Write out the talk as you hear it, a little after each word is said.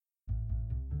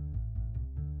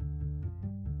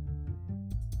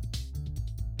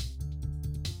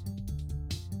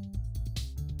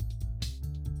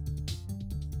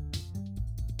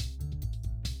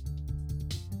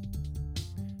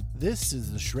This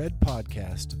is the Shred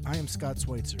Podcast. I am Scott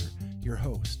Schweitzer, your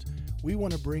host. We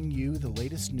want to bring you the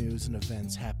latest news and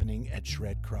events happening at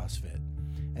Shred CrossFit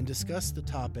and discuss the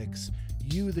topics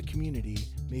you, the community,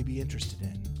 may be interested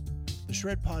in. The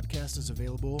Shred Podcast is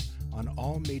available on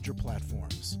all major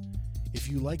platforms. If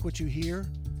you like what you hear,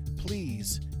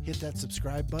 please hit that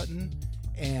subscribe button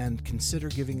and consider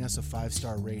giving us a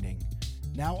 5-star rating.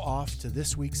 Now off to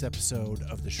this week's episode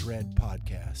of the Shred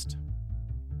Podcast.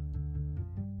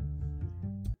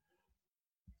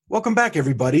 Welcome back,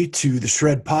 everybody, to the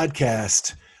Shred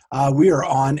Podcast. We are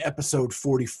on episode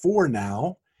 44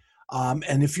 now.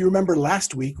 And if you remember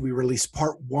last week, we released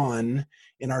part 1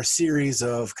 in our series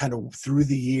of kind of through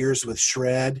the years with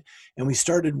Shred. And we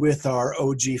started with our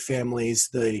OG families,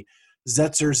 the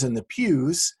Zetzers and the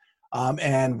Pews.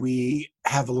 And we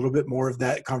have a little bit more of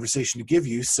that conversation to give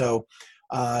you. So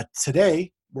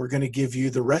today, we're going to give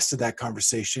you the rest of that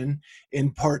conversation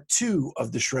in part 2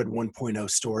 of the Shred 1.0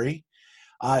 story.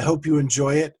 I hope you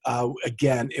enjoy it.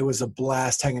 Again, it was a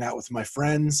blast hanging out with my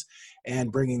friends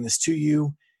and bringing this to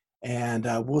you. And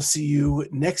we'll see you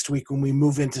next week when we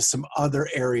move into some other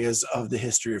areas of the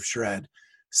history of Shred.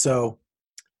 So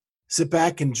sit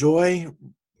back, enjoy,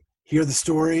 hear the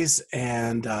stories,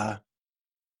 and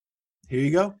here you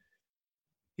go.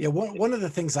 Yeah, one of the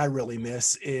things I really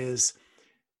miss is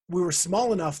we were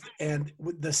small enough and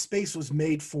the space was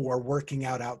made for working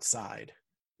out outside.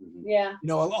 Yeah. You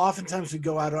know, oftentimes we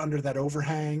go out under that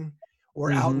overhang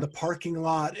or out in the parking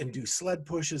lot and do sled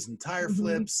pushes and tire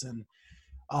flips and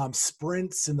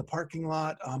sprints in the parking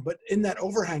lot. But in that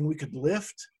overhang, we could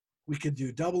lift. We could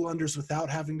do double unders without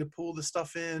having to pull the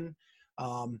stuff in.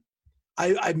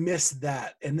 I miss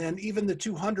that. And then even the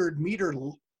 200-meter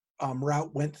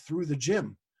route went through the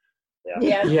gym.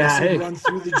 Yeah. So run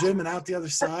through the gym and out the other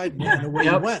side, and away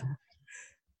we went.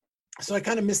 So I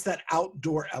kind of missed that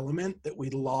outdoor element that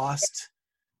we lost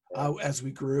as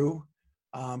we grew,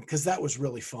 because that was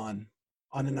really fun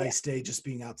on a nice day, just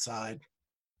being outside.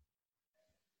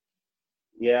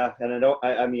 Yeah, and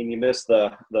I mean, you miss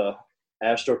the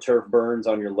AstroTurf burns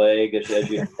on your leg as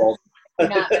you fall.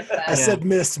 I said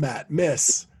miss, Matt,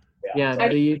 miss. Yeah,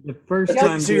 the first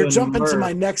time. So you're jumping to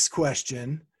my next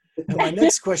question. And my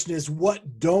next question is,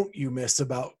 what don't you miss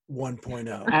about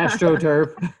 1.0?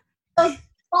 AstroTurf.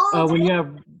 When you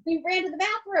have, we ran to the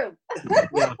bathroom.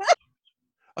 Yeah.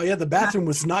 Oh yeah, the bathroom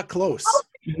was not close.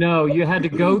 No, you had to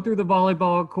go through the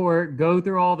volleyball court, go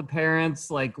through all the parents,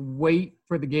 like wait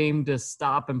for the game to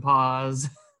stop and pause.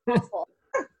 It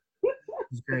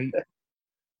was great.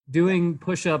 Doing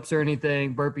push-ups or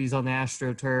anything, burpees on the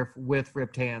AstroTurf with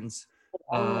ripped hands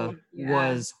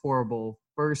was horrible.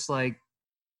 First,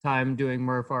 time doing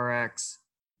Murph RX,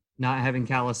 not having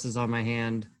calluses on my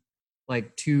hand,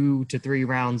 2 to 3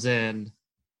 rounds in,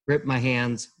 ripped my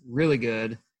hands really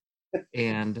good,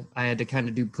 and I had to kind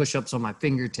of do push-ups on my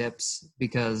fingertips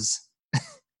because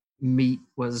meat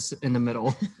was in the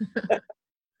middle.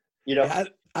 You know,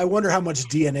 I wonder how much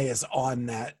DNA is on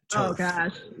that turf. Oh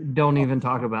gosh! Don't even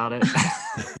talk about it.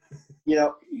 You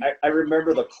know, I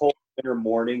remember the cold winter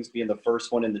mornings being the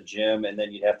first one in the gym, and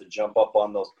then you'd have to jump up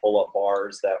on those pull-up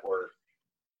bars that were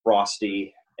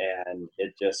frosty, and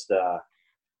it just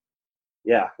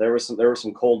there were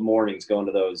some cold mornings going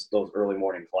to those early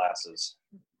morning classes.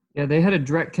 Yeah, they had a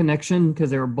direct connection because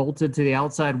they were bolted to the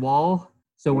outside wall.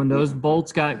 So when those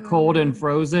bolts got cold and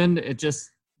frozen, it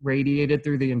just radiated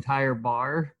through the entire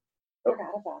bar. Forgot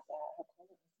about that.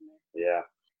 Yeah.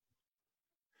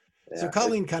 So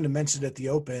Colleen kind of mentioned at the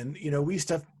open, we used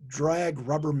to drag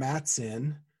rubber mats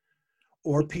in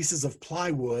or pieces of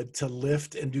plywood to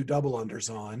lift and do double unders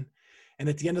on. And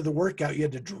at the end of the workout, you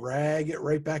had to drag it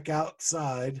right back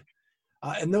outside.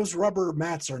 And those rubber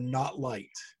mats are not light.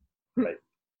 Right.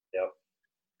 Yep.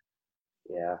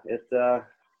 Yeah.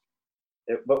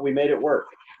 But we made it work.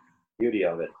 Beauty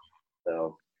of it.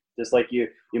 So just like you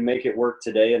make it work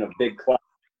today in a big class,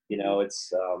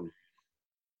 it's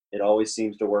it always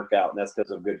seems to work out, and that's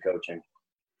because of good coaching.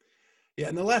 Yeah.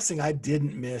 And the last thing I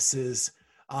didn't miss is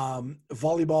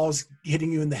volleyballs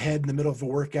hitting you in the head in the middle of a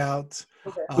workout.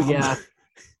 Yeah.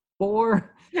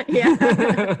 4. Yeah.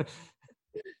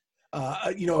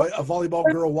 A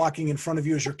volleyball girl walking in front of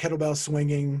you as your kettlebell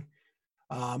swinging.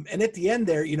 And at the end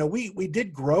there, we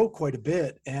did grow quite a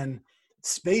bit, and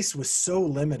space was so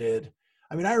limited.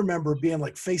 I mean, I remember being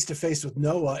face to face with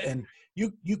Noah, and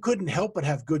you couldn't help but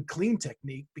have good clean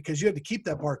technique because you had to keep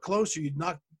that bar close or you'd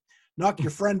knock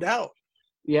your friend out.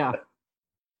 Yeah.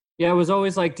 Yeah, it was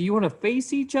always do you want to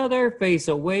face each other, face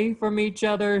away from each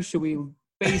other? Should we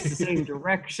face the same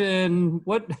direction?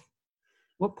 What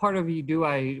part of you do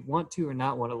I want to or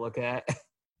not want to look at?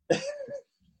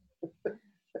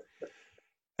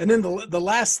 And then the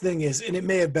last thing is, and it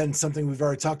may have been something we've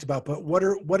already talked about, but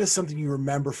what is something you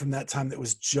remember from that time that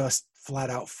was just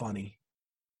flat out funny?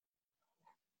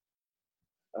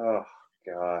 Oh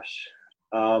gosh.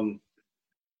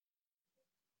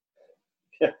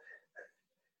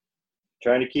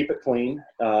 Trying to keep it clean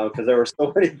because there were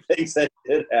so many things that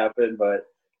did happen, but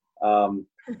so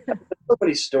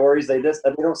many stories. They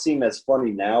don't seem as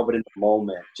funny now, but in the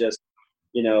moment, just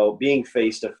being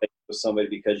face to face with somebody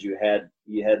because you had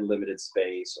limited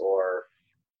space, or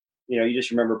you just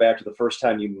remember back to the first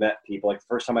time you met people, like the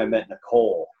first time I met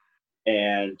Nicole,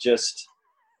 and just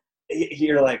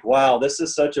you're like, wow, this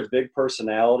is such a big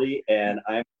personality, and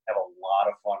I have a lot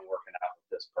of fun working out with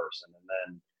this person.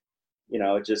 And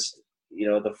then it just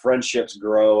the friendships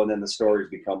grow, and then the stories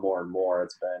become more and more.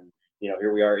 It's been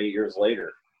here we are 8 years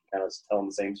later, kind of telling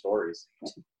the same stories.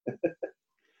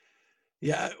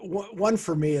 Yeah, one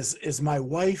for me is my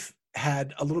wife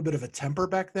had a little bit of a temper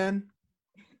back then,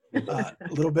 a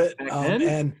little bit,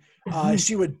 and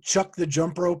she would chuck the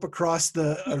jump rope across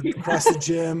the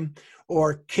gym,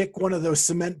 or kick one of those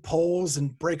cement poles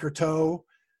and break her toe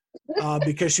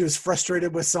because she was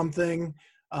frustrated with something.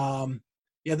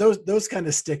 Yeah, those kind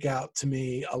of stick out to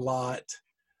me a lot.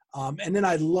 And then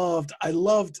I loved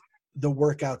the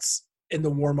workouts and the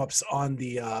warm-ups on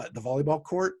the volleyball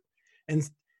court, and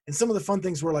some of the fun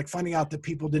things were like finding out that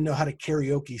people didn't know how to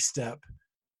karaoke step.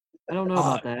 I don't know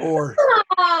about that. Or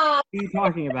what are you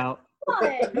talking about?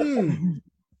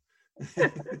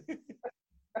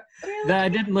 That I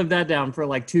didn't live that down for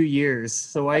like 2 years,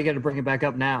 so why you got to bring it back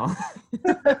up now?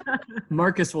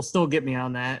 Marcus will still get me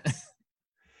on that.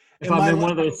 If I'm in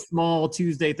one of those small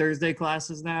Tuesday, Thursday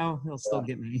classes now, he'll still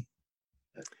get me.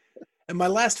 And my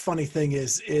last funny thing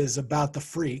is about the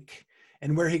Freak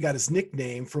and where he got his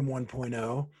nickname from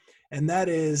 1.0. And that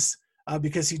is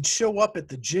because he'd show up at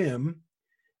the gym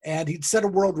and he'd set a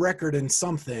world record in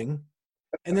something.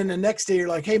 And then the next day you're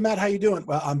like, hey, Matt, how you doing?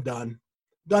 Well, I'm done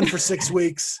for 6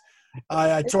 weeks.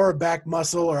 I tore a back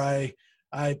muscle, or I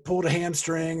pulled a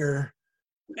hamstring,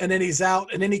 and then he's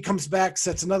out, and then he comes back,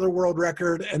 sets another world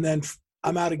record, and then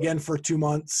I'm out again for 2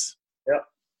 months.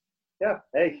 Yeah.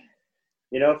 Hey,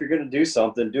 if you're going to do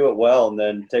something, do it well, and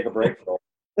then take a break from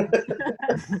it.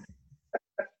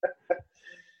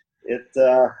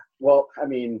 Well, I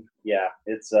mean, yeah,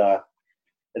 it's a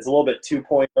little bit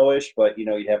 2.0-ish, but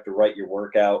you have to write your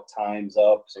workout times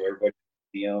up so everybody can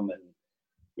see them, and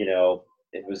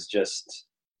it was just,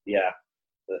 yeah.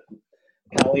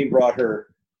 Colleen brought her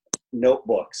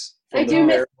notebooks. I do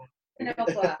miss the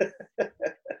notebook.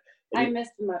 I miss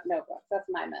the notebooks. That's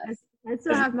my mess. I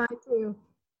still have mine too.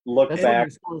 That's back. Your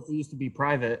schools used to be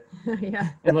private. Yeah.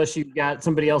 Unless you got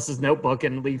somebody else's notebook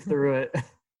and leaf through it.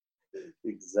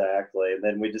 Exactly. And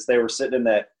then they were sitting in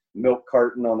that milk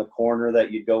carton on the corner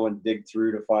that you'd go and dig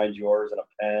through to find yours and a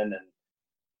pen, and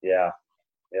yeah,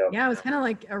 it was kind of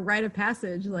like a rite of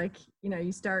passage. Like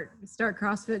you start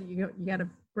CrossFit, you got to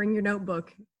bring your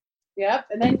notebook. Yep,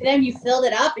 and then you filled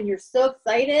it up and you're so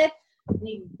excited, and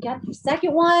you got your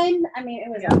second one. I mean, it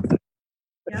was awesome.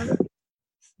 Yeah.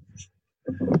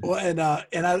 Well, and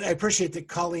I appreciate that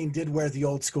Colleen did wear the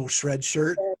old school shred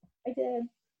shirt. I did.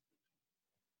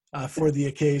 For the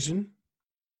occasion.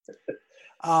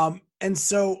 And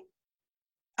so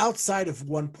outside of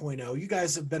 1.0, you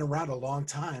guys have been around a long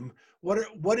time.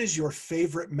 What is your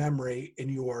favorite memory in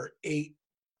your 8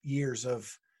 years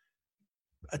of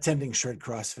attending Shred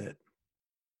CrossFit?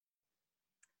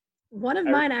 One of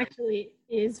mine actually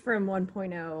is from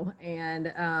 1.0,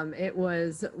 and it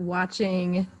was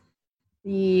watching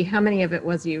how many of it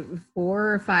was you?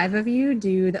 4 or 5 of you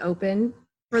do the open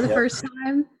for the first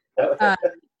time.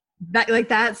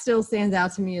 That still stands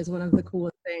out to me as one of the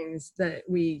coolest things that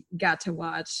we got to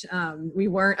watch. We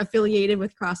weren't affiliated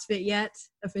with CrossFit yet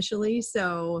officially,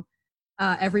 so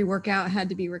every workout had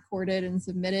to be recorded and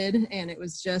submitted, and it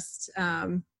was just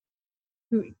the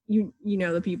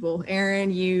people: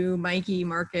 Aaron, you, Mikey,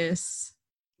 Marcus,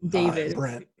 David,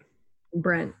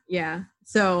 Brent. Yeah.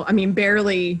 So I mean,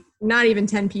 barely, not even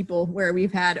 10 people, where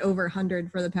we've had over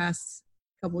 100 for the past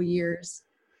couple years.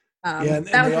 And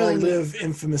they all live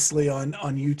infamously on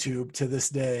YouTube to this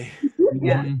day.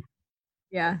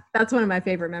 Yeah, that's one of my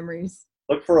favorite memories.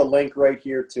 Look for a link right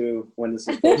here to when this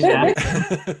is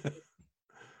posted.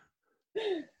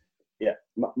 Yeah,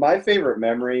 my favorite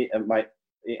memory,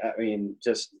 and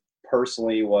just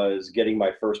personally, was getting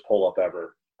my first pull-up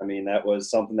ever. I mean, that was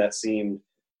something that seemed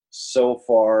so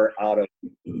far out of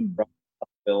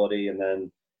possibility. And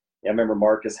then I remember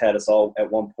Marcus had us all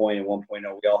at one point in 1.0,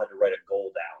 we all had to write a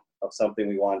goal down of something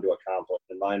we wanted to accomplish.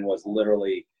 And mine was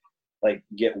literally like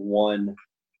get one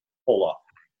pull-up.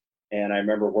 And I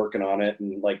remember working on it,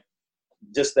 and like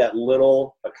just that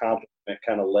little accomplishment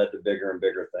kind of led to bigger and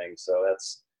bigger things. So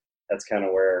that's kind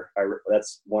of where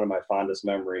that's one of my fondest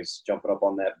memories, jumping up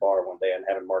on that bar one day and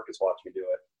having Marcus watch me do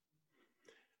it.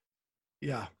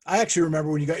 Yeah. I actually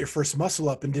remember when you got your first muscle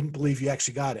up and didn't believe you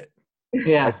actually got it.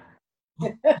 Yeah.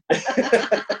 And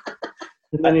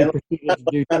then he proceeded to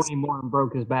do 20 more and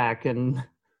broke his back. And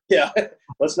Yeah.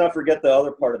 Let's not forget the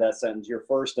other part of that sentence. Your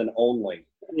first and only.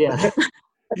 yeah.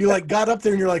 You like got up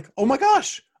there and you're like, oh my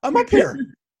gosh, I'm up here.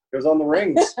 It was on the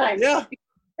rings. Yeah.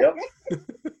 Yep.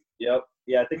 Yep.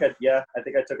 Yeah, I think I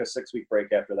took a 6-week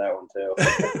break after that one too.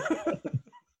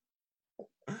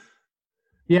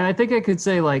 Yeah, I think I could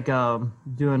say like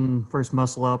doing first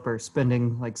muscle up or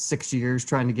spending like 6 years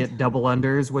trying to get double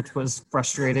unders, which was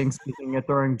frustrating. Speaking of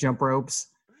throwing jump ropes,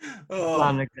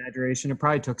 not an exaggeration. It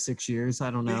probably took 6 years.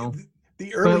 I don't know.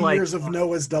 The early But, like, years of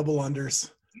Noah's double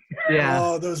unders. Yeah,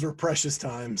 Oh, those were precious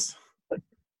times.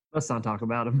 let's not talk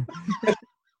about him.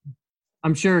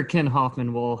 I'm sure Ken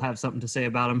Hoffman will have something to say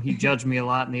about him. He judged me a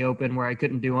lot in the open where I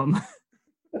couldn't do them.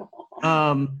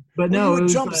 But no, Well,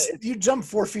 it was, you jump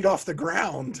 4 feet off the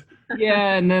ground.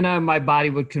 yeah, and then my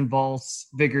body would convulse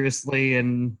vigorously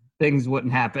and things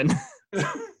wouldn't happen.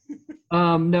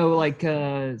 No, like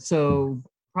so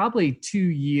probably 2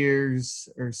 years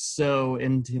or so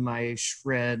into my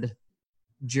shred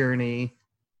journey,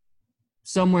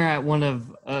 somewhere at one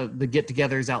of the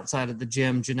get-togethers outside of the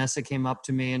gym, Janessa came up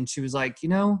to me and she was like,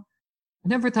 I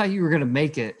never thought you were going to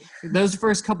make it. Those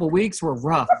first couple weeks were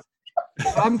rough.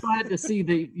 I'm glad to see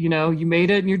that, you made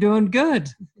it and you're doing good.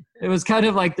 It was kind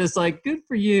of like this, like, good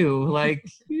for you. Like,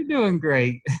 you're doing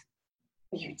great.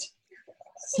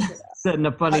 Said in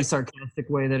a funny, sarcastic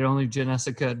way that only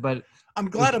Janessa could. But I'm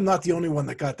glad I'm not the only one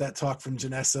that got that talk from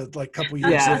Janessa like a couple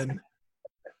years in.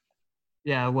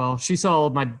 Yeah, well, she saw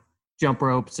my jump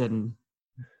ropes and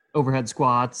overhead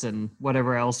squats and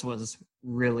whatever else was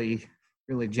really,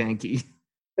 really janky.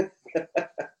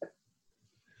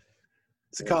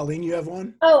 So Colleen, you have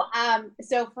one? Oh,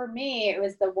 so for me, it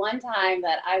was the one time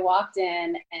that I walked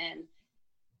in and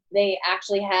they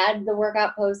actually had the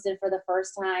workout posted for the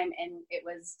first time, and it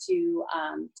was to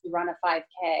run a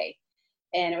 5K.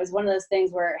 And it was one of those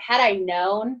things where had I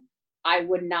known, I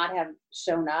would not have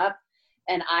shown up.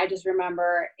 And I just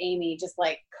remember Amy just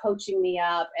like coaching me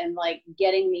up and like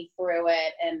getting me through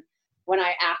it. And when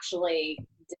I actually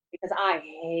did, because I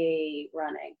hate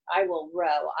running, I will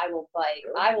row, I will bike,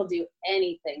 I will do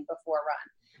anything before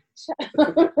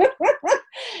run.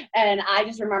 And I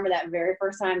just remember that very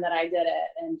first time that I did it,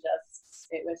 and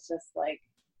it was just like,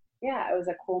 yeah, it was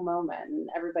a cool moment. And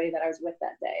everybody that I was with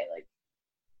that day, like,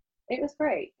 it was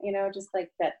great, just like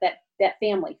that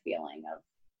family feeling of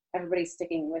everybody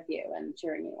sticking with you and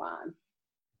cheering you on.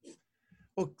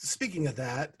 Well, speaking of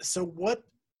that, so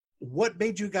what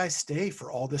made you guys stay for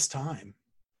all this time?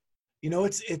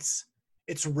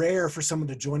 It's rare for someone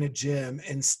to join a gym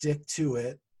and stick to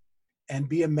it and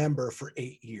be a member for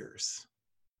 8 years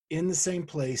in the same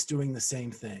place doing the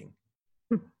same thing.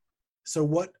 So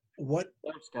what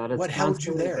held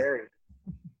you there?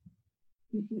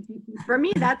 For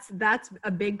me, that's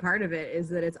a big part of it, is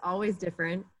that it's always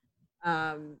different.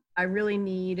 I really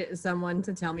need someone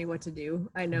to tell me what to do.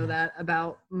 I know that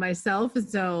about myself.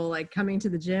 So like coming to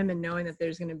the gym and knowing that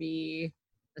there's going to be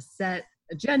a set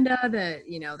agenda, that,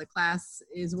 the class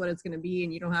is what it's going to be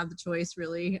and you don't have the choice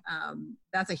really.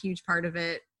 That's a huge part of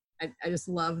it. I just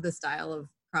love the style of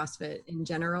CrossFit in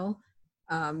general.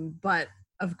 But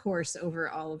of course, over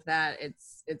all of that,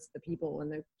 it's the people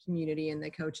and the community and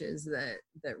the coaches that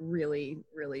really,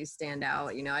 really stand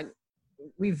out.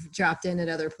 We've dropped in at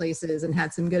other places and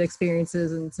had some good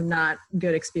experiences and some not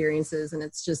good experiences. And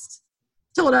it's just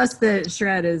told us that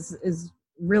Shred is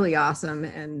really awesome.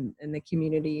 And the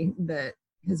community that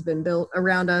has been built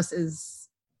around us is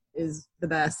the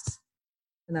best.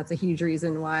 And that's a huge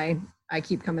reason why I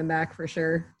keep coming back for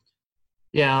sure.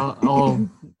 Yeah, I'll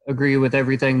agree with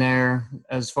everything there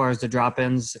as far as the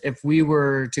drop-ins. If we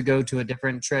were to go to a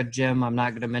different shred gym, I'm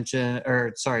not going to mention,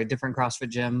 different CrossFit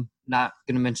gym, not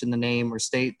going to mention the name or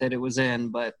state that it was in,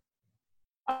 but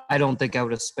I don't think I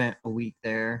would have spent a week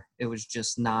there. It was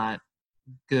just not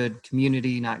good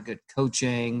community, not good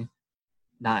coaching,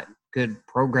 not good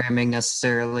programming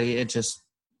necessarily. It had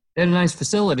a nice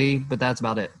facility, but that's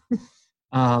about it.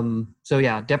 So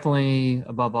yeah, definitely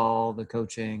above all, the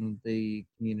coaching, the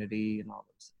community, and all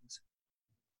those things.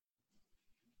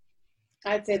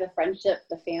 I'd say the friendship,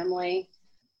 the family,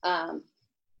 and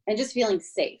just feeling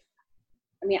safe.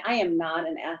 I mean, I am not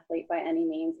an athlete by any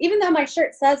means, even though my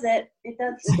shirt says it. It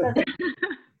does.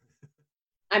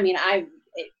 I mean,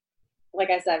 like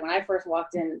I said, when I first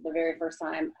walked in the very first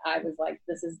time, I was like,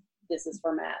 this is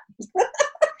for Matt.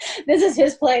 This is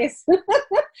his place.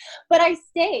 But I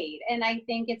stayed, and I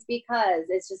think it's because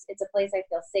it's a place I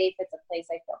feel safe. It's a place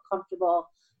I feel comfortable.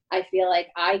 I feel like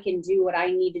I can do what I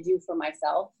need to do for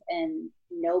myself, and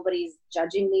nobody's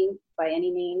judging me by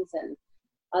any means. And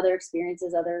other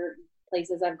experiences, other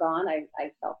places I've gone,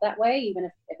 I felt that way, even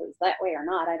if it was that way or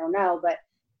not, I don't know. But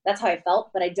that's how I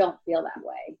felt. But I don't feel that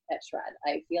way at Shred.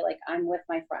 I feel like I'm with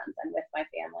my friends. I'm with my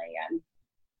family.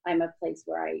 I'm a place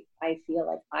where I feel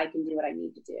like I can do what I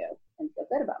need to do and feel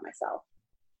good about myself.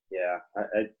 Yeah.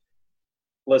 I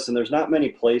listen, there's not many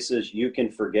places you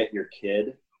can forget your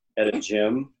kid at a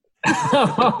gym.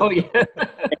 Oh, yeah.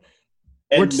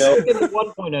 We're And just getting the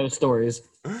 1.0 stories.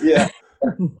 Yeah.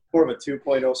 More of a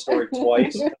 2.0 story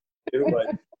twice.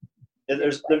 But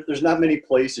there's not many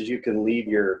places you can leave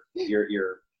your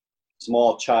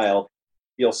small child,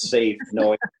 feel safe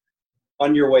knowing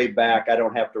on your way back, I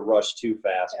don't have to rush too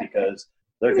fast because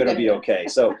they're going to be okay.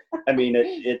 So, I mean,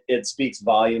 it speaks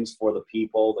volumes for the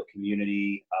people, the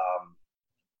community.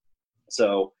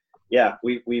 So, yeah,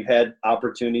 we've had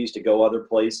opportunities to go other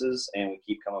places, and we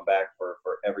keep coming back for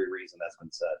every reason that's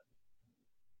been said.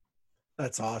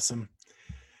 That's awesome.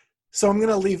 So I'm going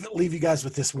to leave you guys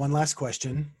with this one last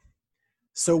question.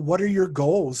 So what are your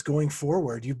goals going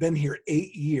forward? You've been here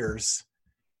 8 years,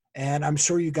 and I'm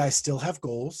sure you guys still have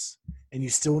goals, and you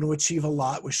still want to achieve a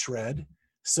lot with Shred.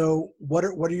 So what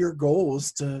are your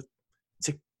goals to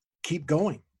keep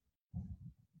going?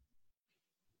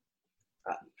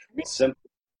 Simply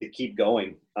to keep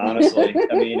going, honestly.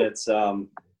 I mean, it's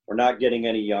we're not getting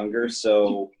any younger,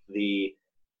 so the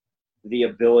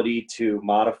ability to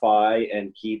modify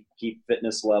and keep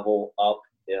fitness level up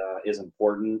is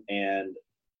important. And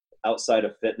outside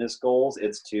of fitness goals,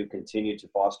 it's to continue to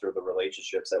foster the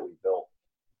relationships that we built,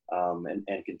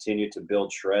 and continue to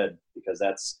build Shred, because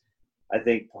that's, I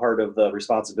think, part of the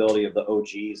responsibility of the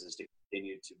OGs is to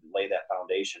continue to lay that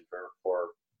foundation for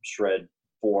Shred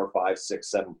 4, 5,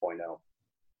 6, 7.0.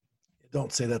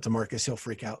 Don't say that to Marcus. He'll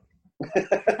freak out.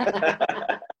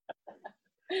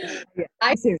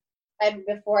 I said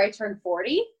before I turned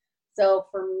 40. So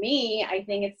for me, I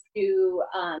think it's to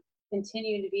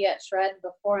continue to be at Shred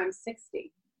before I'm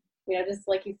 60. You know, just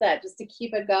like you said, just to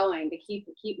keep it going, to keep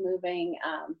moving,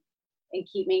 and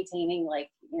keep maintaining, like,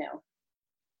 you know,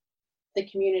 the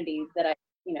community that I,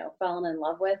 you know, fell in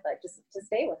love with. Like, just to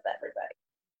stay with everybody,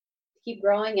 keep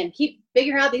growing and keep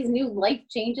figuring out these new life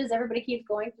changes everybody keeps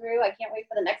going through. I can't wait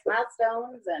for the next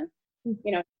milestones and,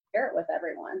 you know, share it with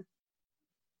everyone.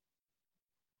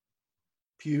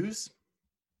 Pews?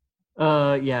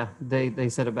 Yeah, they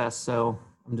said it best, so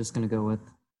I'm just gonna go with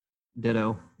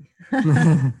ditto.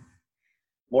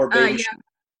 More baby yeah.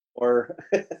 or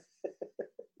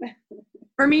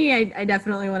For me, I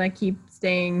definitely want to keep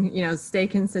staying, you know, stay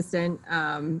consistent,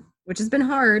 which has been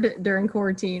hard during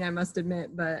quarantine, I must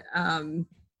admit, but, you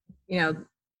know,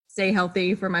 stay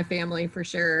healthy for my family for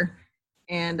sure.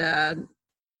 And a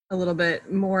little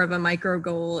bit more of a micro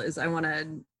goal is I want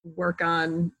to work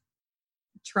on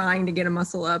trying to get a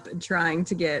muscle up and trying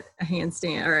to get a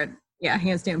handstand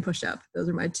handstand push up. Those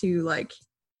are my two, like,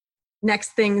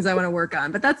 next things I want to work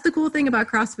on. But that's the cool thing about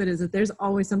CrossFit, is that there's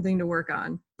always something to work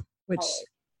on, which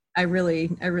I really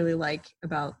like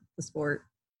about the sport.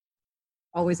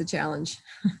 Always a challenge.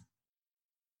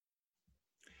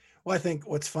 Well, I think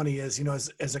what's funny is, you know,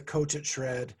 as a coach at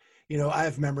Shred, you know, I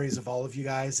have memories of all of you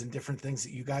guys and different things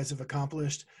that you guys have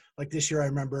accomplished. Like this year, I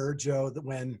remember, Joe, that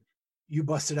when you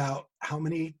busted out how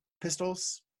many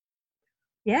pistols?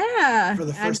 Yeah. For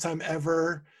the first time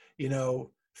ever, you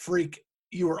know, freak,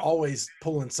 you were always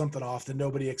pulling something off that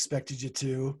nobody expected you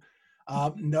to.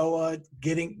 Noah,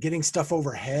 getting stuff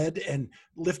overhead and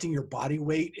lifting your body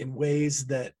weight in ways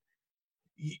that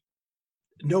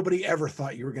nobody ever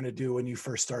thought you were going to do when you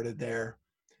first started there.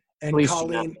 And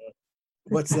Colleen,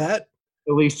 what's that?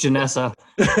 At least Janessa.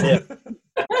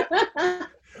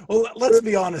 Well, let's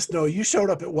be honest, Noah, you showed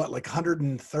up at what, like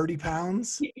 130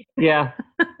 pounds? Yeah.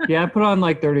 I put on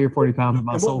like 30 or 40 pounds of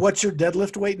muscle. What's your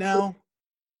deadlift weight now?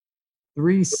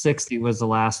 360 was the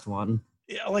last one.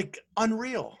 Yeah, like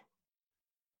unreal.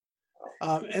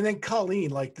 And then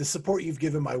Colleen, like the support you've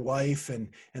given my wife and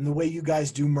the way you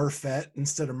guys do Murphette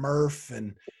instead of Murph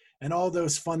and all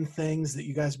those fun things that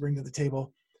you guys bring to the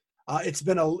table. It's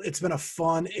been a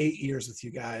fun 8 years with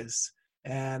you guys.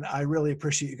 And I really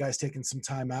appreciate you guys taking some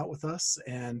time out with us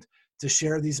and to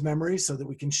share these memories so that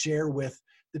we can share with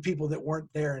the people that weren't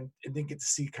there and didn't get to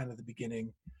see kind of the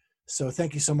beginning. So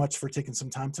thank you so much for taking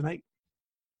some time tonight.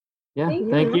 Yeah,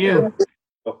 thank you.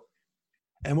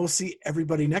 And we'll see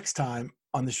everybody next time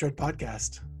on the Shred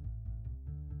Podcast.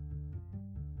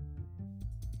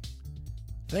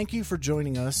 Thank you for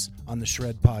joining us on the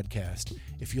Shred Podcast.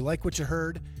 If you like what you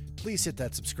heard, please hit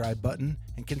that subscribe button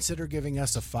and consider giving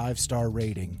us a 5-star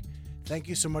rating. Thank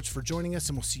you so much for joining us,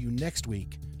 and we'll see you next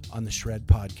week on the Shred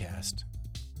Podcast.